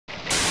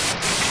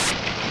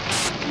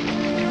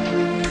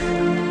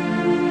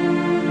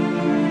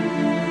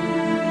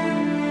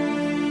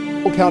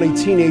Trumbull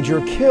County teenager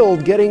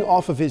killed getting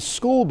off of his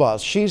school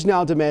bus. She's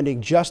now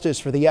demanding justice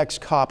for the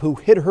ex-cop who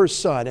hit her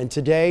son. And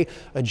today,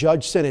 a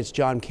judge sentenced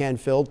John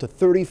Canfield to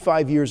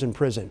 35 years in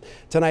prison.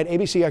 Tonight,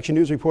 ABC Action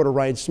News reporter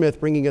Ryan Smith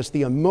bringing us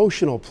the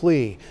emotional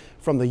plea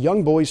from the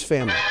young boy's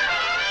family.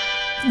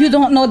 You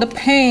don't know the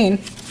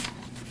pain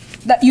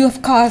that you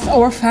have caused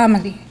our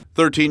family.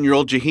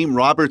 13-year-old Jaheim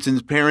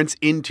Robertson's parents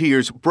in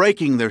tears,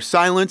 breaking their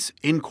silence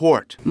in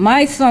court.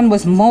 My son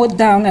was mowed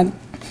down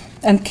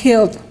and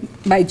killed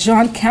by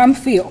John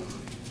Canfield,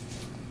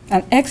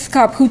 an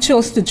ex-cop who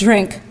chose to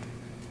drink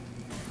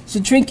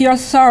your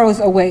sorrows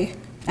away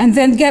and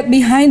then get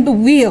behind the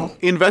wheel.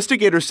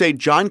 Investigators say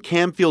John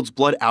Canfield's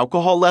blood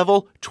alcohol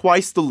level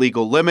twice the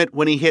legal limit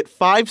when he hit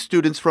 5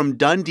 students from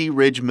Dundee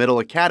Ridge Middle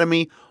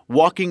Academy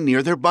walking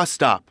near their bus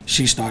stop.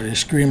 She started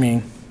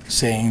screaming,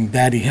 saying,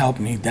 "Daddy, help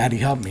me, Daddy,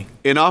 help me."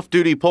 An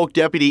off-duty Polk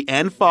deputy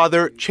and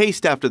father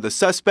chased after the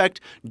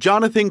suspect.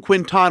 Jonathan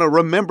Quintana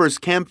remembers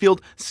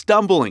Canfield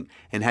stumbling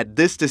and had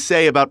this to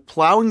say about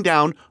plowing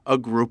down a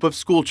group of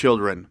school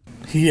children.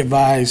 He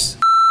advised,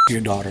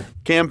 "Your daughter."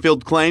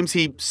 Canfield claims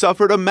he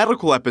suffered a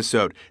medical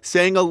episode,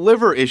 saying a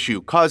liver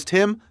issue caused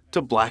him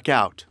to black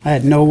out. I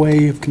had no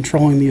way of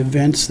controlling the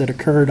events that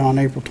occurred on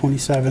April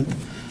 27th.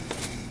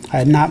 I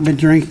had not been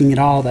drinking at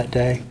all that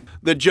day.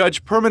 The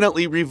judge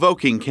permanently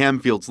revoking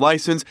Canfield's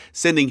license,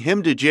 sending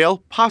him to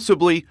jail,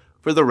 possibly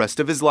for the rest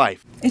of his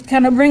life. It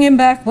cannot bring him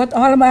back, but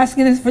all I'm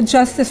asking is for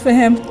justice for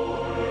him.